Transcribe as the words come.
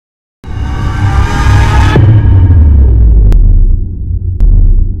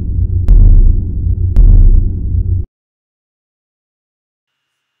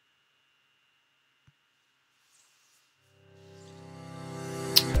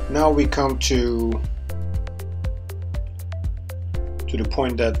Now we come to the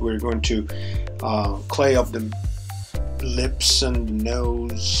point that we're going to clay up the lips and the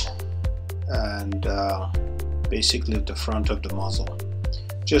nose and basically the front of the muzzle.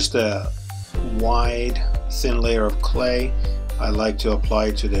 Just a wide thin layer of clay. I like to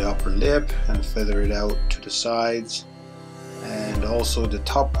apply to the upper lip and feather it out to the sides, and also the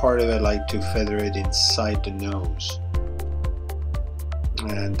top part of it I like to feather it inside the nose.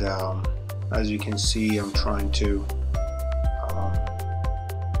 And as you can see, I'm trying to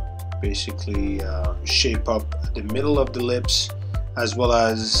basically shape up the middle of the lips as well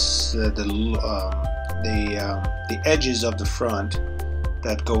as the edges of the front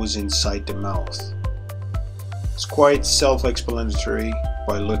that goes inside the mouth. It's quite self-explanatory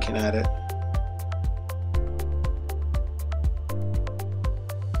by looking at it.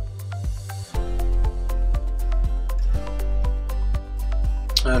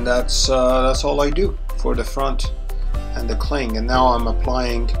 And that's all I do for the front and the cling. And now I'm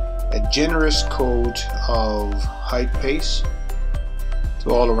applying a generous coat of hide paste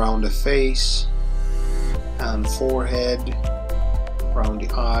to all around the face and forehead, around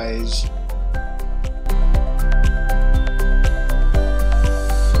the eyes.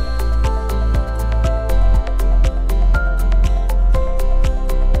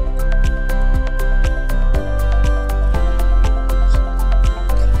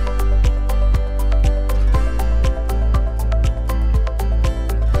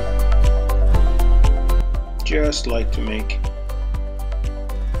 Just like to make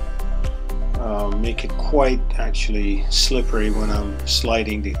it quite actually slippery when I'm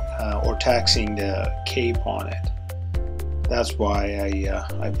sliding the or taxing the cape on it. That's why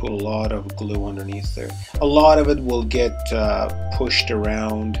I put a lot of glue underneath there. A lot of it will get pushed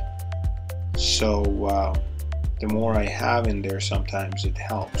around, so the more I have in there, sometimes it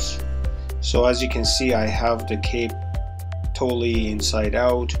helps. So as you can see, I have the cape totally inside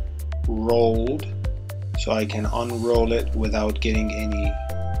out, rolled, so I can unroll it without getting any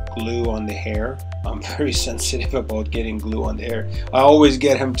glue on the hair. I'm very sensitive about getting glue on the hair. I always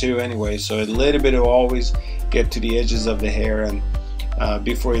get them too anyway, so a little bit will always get to the edges of the hair, and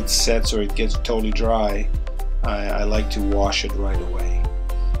before it sets or it gets totally dry, I like to wash it right away.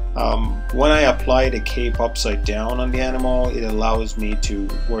 When I apply the cape upside down on the animal, it allows me to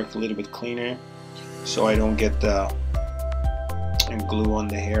work a little bit cleaner, so I don't get the glue on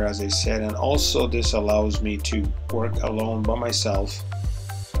the hair, as I said. And also this allows me to work alone by myself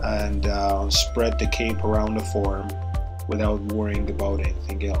and spread the cape around the form without worrying about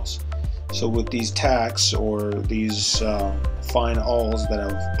anything else. So with these tacks or these fine awls that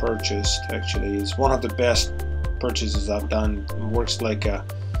I've purchased, actually it's one of the best purchases I've done. It works like a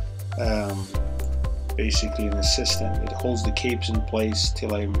basically an assistant. It holds the capes in place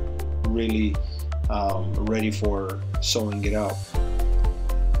till I'm really ready for sewing it up.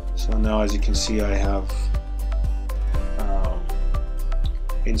 So now, as you can see, I have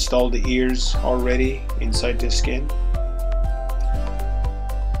installed the ears already inside the skin,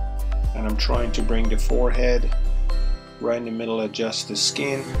 and I'm trying to bring the forehead right in the middle, adjust the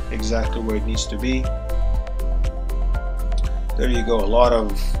skin exactly where it needs to be. There you go. A lot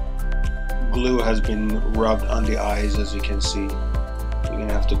of glue has been rubbed on the eyes, as you can see. You're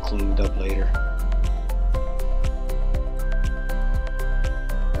gonna have to clean it up later.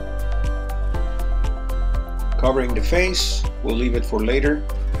 Covering the face, we'll leave it for later.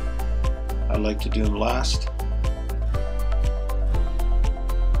 I like to do them last.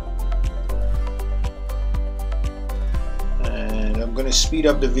 And I'm going to speed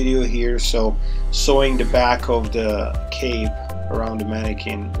up the video here, so sewing the back of the cape around the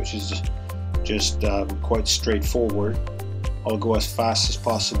mannequin, which is just quite straightforward. I'll go as fast as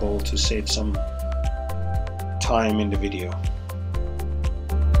possible to save some time in the video.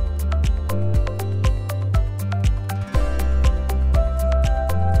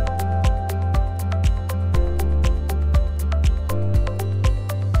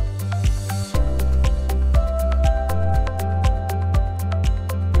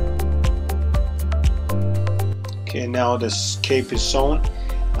 Okay, now this cape is sewn,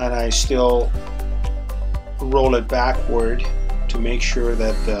 and I still roll it backward to make sure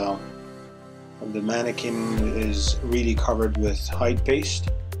that the mannequin is really covered with hide paste,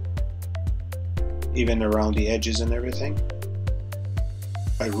 even around the edges and everything.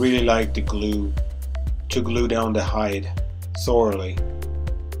 I really like the glue to glue down the hide thoroughly.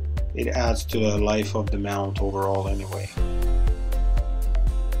 It adds to the life of the mount overall anyway.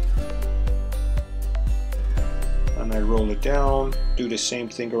 And I roll it down, do the same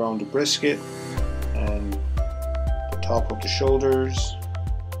thing around the brisket and the top of the shoulders,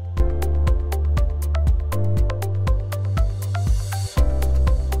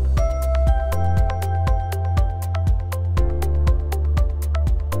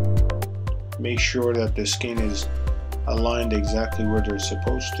 make sure that the skin is aligned exactly where they're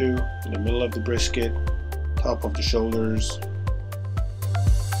supposed to, in the middle of the brisket, top of the shoulders.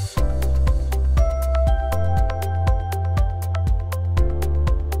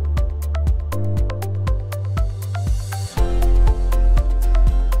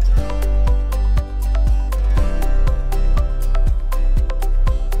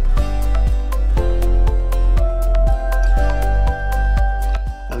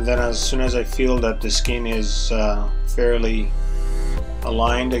 And then as soon as I feel that the skin is fairly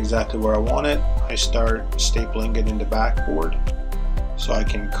aligned exactly where I want it, I start stapling it in the backboard so I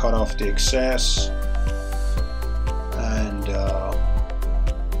can cut off the excess and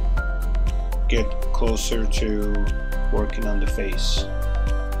get closer to working on the face.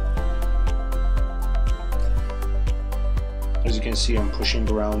 As you can see, I'm pushing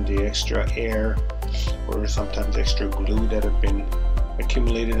around the extra air or sometimes extra glue that have been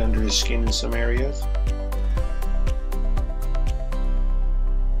accumulated under the skin in some areas.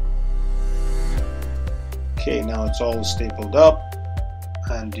 Okay, now it's all stapled up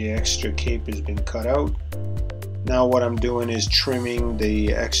and the extra cape has been cut out. Now what I'm doing is trimming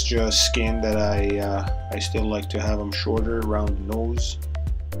the extra skin that I still like to have them shorter around the nose,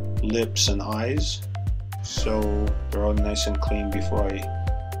 lips and eyes, so they're all nice and clean before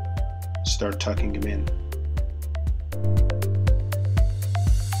I start tucking them in.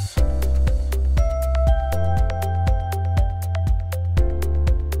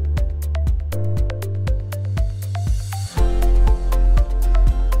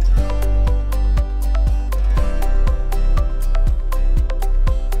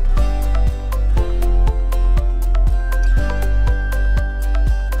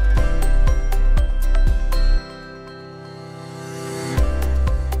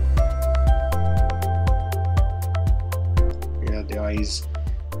 The eyes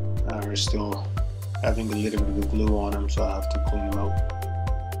are still having a little bit of glue on them, so I have to clean them out.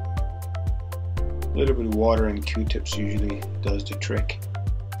 A little bit of water and Q-tips usually does the trick.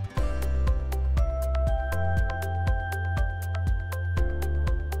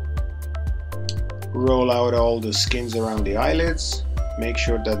 Roll out all the skins around the eyelids, make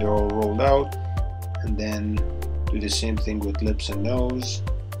sure that they're all rolled out, and then do the same thing with lips and nose.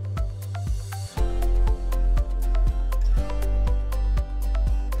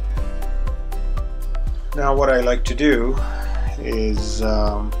 Now what I like to do is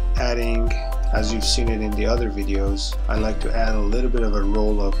adding, as you've seen it in the other videos, I like to add a little bit of a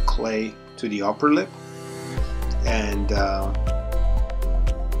roll of clay to the upper lip and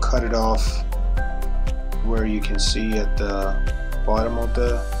cut it off where you can see at the bottom of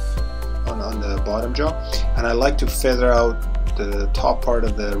on the bottom jaw, and I like to feather out the top part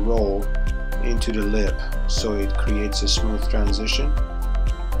of the roll into the lip so it creates a smooth transition.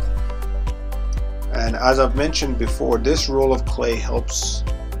 And as I've mentioned before, this roll of clay helps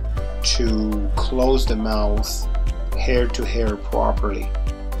to close the mouth hair to hair properly,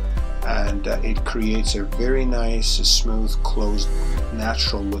 and it creates a very nice, smooth, closed,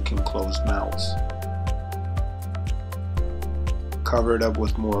 natural looking closed mouth. Cover it up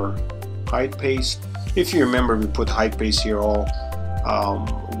with more hide paste. If you remember, we put hide paste here all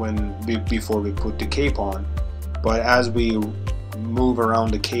before we put the cape on, but as we move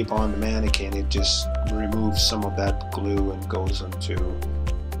around the cape on the mannequin, it just removes some of that glue and goes into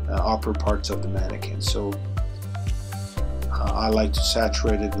upper parts of the mannequin. So I like to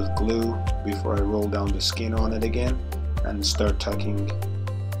saturate it with glue before I roll down the skin on it again and start tucking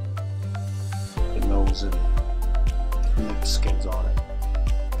the nose and lip skins on it.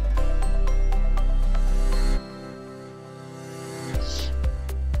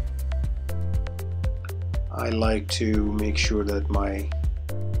 I like to make sure that my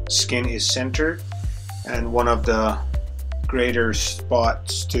skin is centered, and one of the greater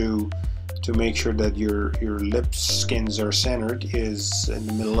spots to make sure that your lip skins are centered is in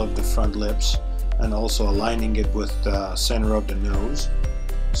the middle of the front lips, and also aligning it with the center of the nose.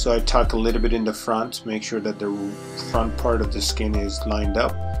 So I tuck a little bit in the front, make sure that the front part of the skin is lined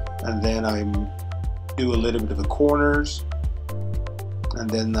up, and then I do a little bit of the corners, and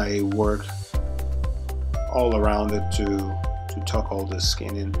then I work all around it to tuck all the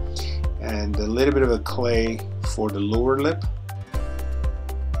skin in, and a little bit of a clay for the lower lip.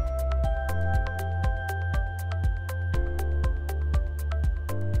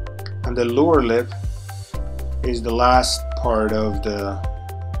 And the lower lip is the last part of the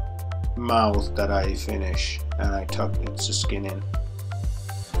mouth that I finish, and I tuck its skin in.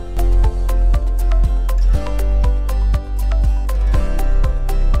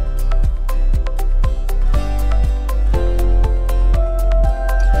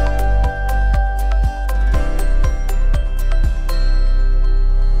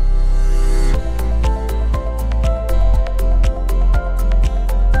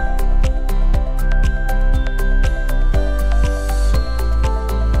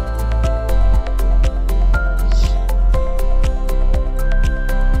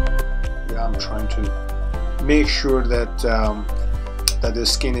 to make sure that that the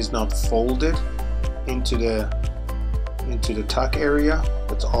skin is not folded into the tuck area.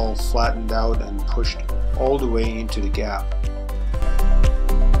 It's all flattened out and pushed all the way into the gap.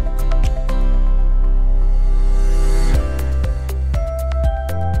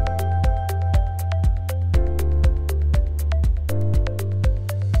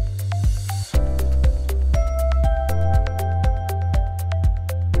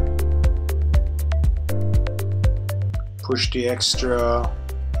 Push the extra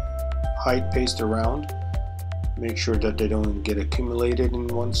height paste around. Make sure that they don't get accumulated in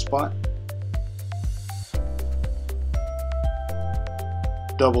one spot.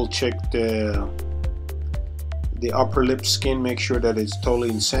 Double check the upper lip skin, make sure that it's totally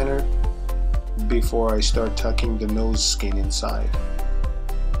in center before I start tucking the nose skin inside.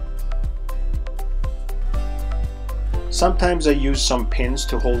 Sometimes I use some pins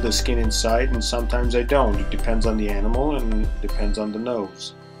to hold the skin inside, and sometimes I don't. It depends on the animal and depends on the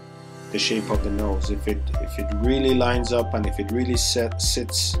nose, the shape of the nose. If it really lines up and if it really sits,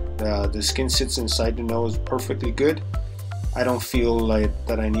 the skin sits inside the nose perfectly good, I don't feel like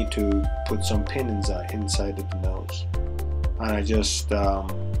that I need to put some pin inside of the nose. And I just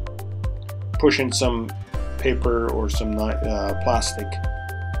push in some paper or some plastic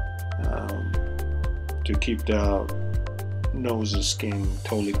to keep the nose skin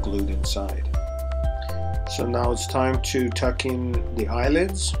totally glued inside. So now it's time to tuck in the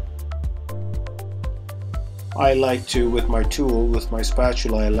eyelids. I like to, with my tool, with my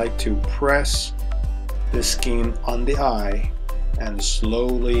spatula, I like to press the skin on the eye and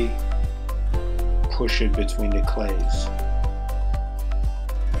slowly push it between the clays.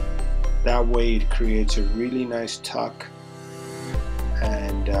 That way it creates a really nice tuck,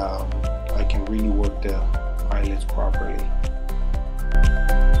 and I can really work the eyelids properly.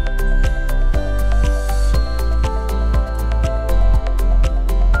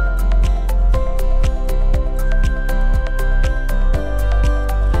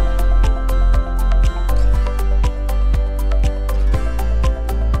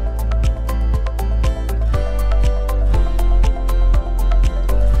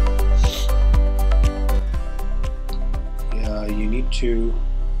 You need to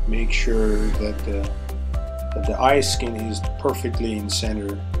make sure that the eye skin is perfectly in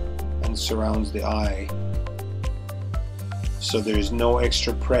center and surrounds the eye, so there's no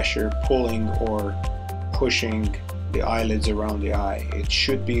extra pressure pulling or pushing the eyelids around the eye. It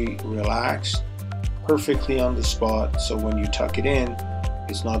should be relaxed, perfectly on the spot, so when you tuck it in,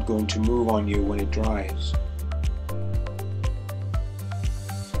 it's not going to move on you when it dries.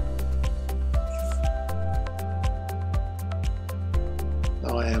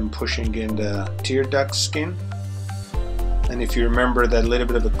 Now I am pushing in the tear duct skin, and if you remember that little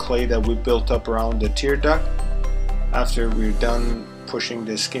bit of the clay that we built up around the tear duct, after we're done pushing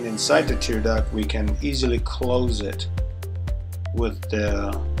the skin inside the tear duct, we can easily close it with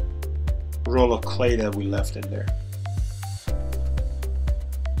the roll of clay that we left in there.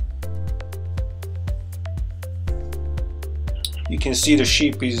 You can see the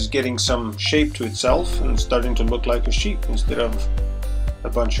sheep is getting some shape to itself and starting to look like a sheep instead of a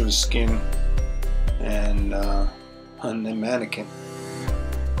bunch of skin and a mannequin.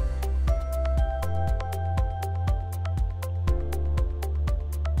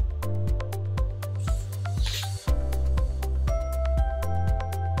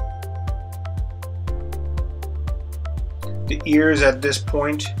 The ears at this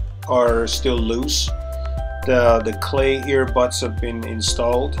point are still loose. The clay ear butts have been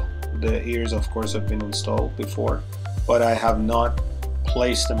installed. The ears, of course, have been installed before, but I have not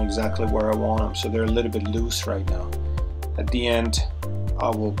placed them exactly where I want them, so they're a little bit loose right now. At the end, I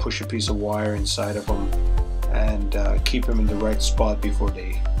will push a piece of wire inside of them and keep them in the right spot before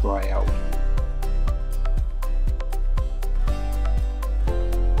they dry out.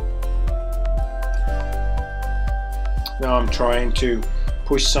 Now I'm trying to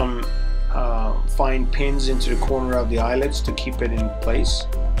push some fine pins into the corner of the eyelids to keep it in place.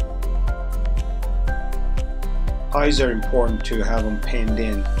 Eyes are important to have them pinned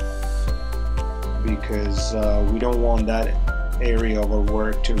in because we don't want that area of our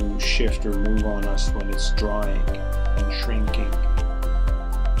work to shift or move on us when it's drying and shrinking.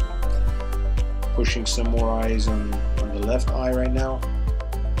 Pushing some more eyes on the left eye right now.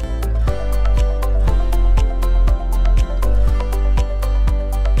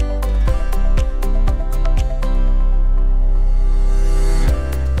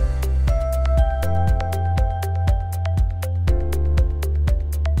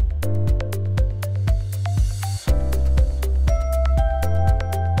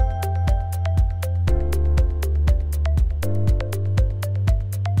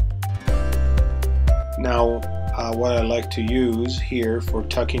 what I like to use here for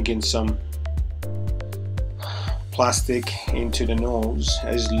tucking in some plastic into the nose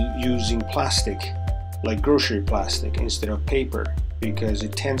is using plastic, like grocery plastic, instead of paper, because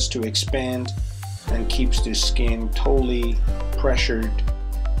it tends to expand and keeps the skin totally pressured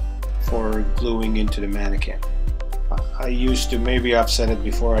for gluing into the mannequin. I used to, maybe I've said it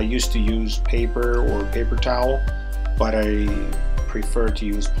before, I used to use paper or paper towel, but I prefer to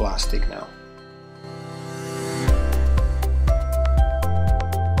use plastic now.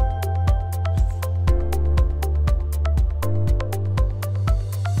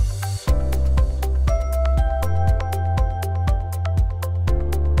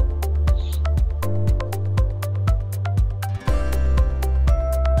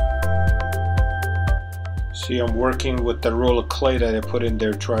 See, I'm working with the roll of clay that I put in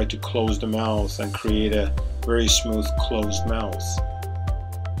there, try to close the mouth and create a very smooth closed mouth.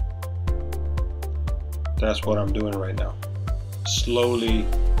 That's what I'm doing right now. Slowly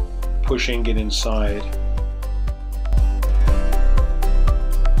pushing it inside.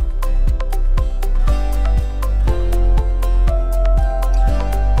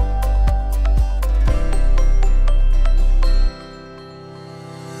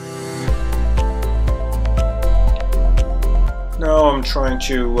 Now I'm trying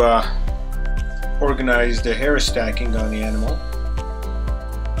to organize the hair stacking on the animal.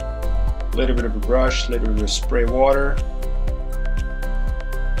 A little bit of a brush, a little bit of spray water.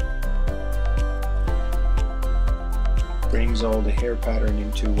 Brings all the hair pattern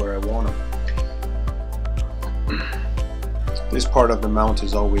into where I want them. This part of the mount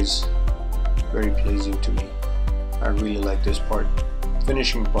is always very pleasing to me. I really like this part,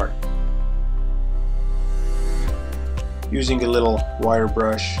 finishing part. Using a little wire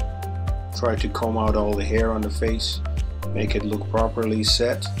brush, try to comb out all the hair on the face, make it look properly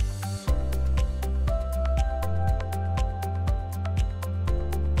set.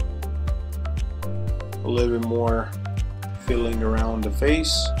 A little bit more filling around the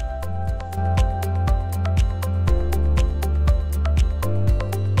face.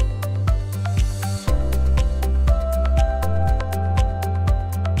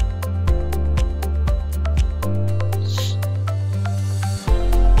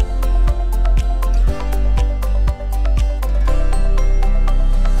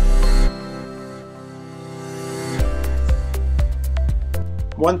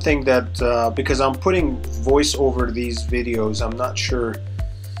 One thing that, because I'm putting voice over these videos, I'm not sure,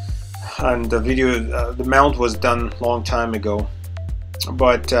 and the video, the mount was done a long time ago,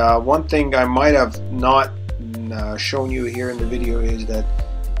 but one thing I might have not shown you here in the video is that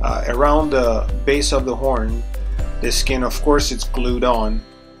around the base of the horn, the skin, of course, it's glued on,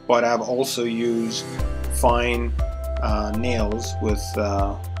 but I've also used fine nails with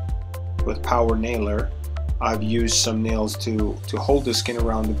power nailer. I've used some nails to hold the skin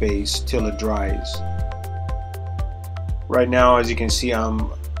around the base till it dries. Right now, as you can see,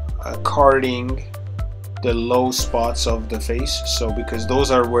 I'm carding the low spots of the face, so because those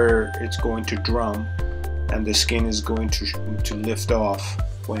are where it's going to drum and the skin is going to lift off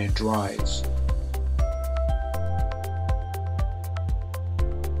when it dries.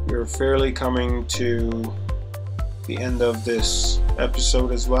 We're fairly coming to the end of this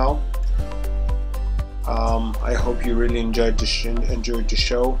episode as well. I hope you really enjoyed the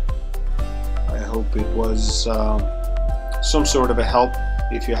show. I hope it was some sort of a help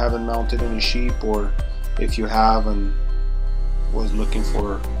if you haven't mounted any sheep, or if you have and was looking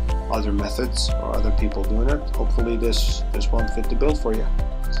for other methods or other people doing it. Hopefully this one fit the bill for you.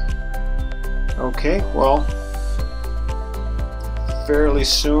 Okay, well, fairly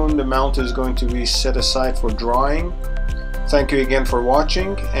soon the mount is going to be set aside for drying. Thank you again for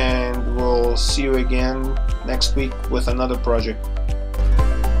watching, and we'll see you again next week with another project.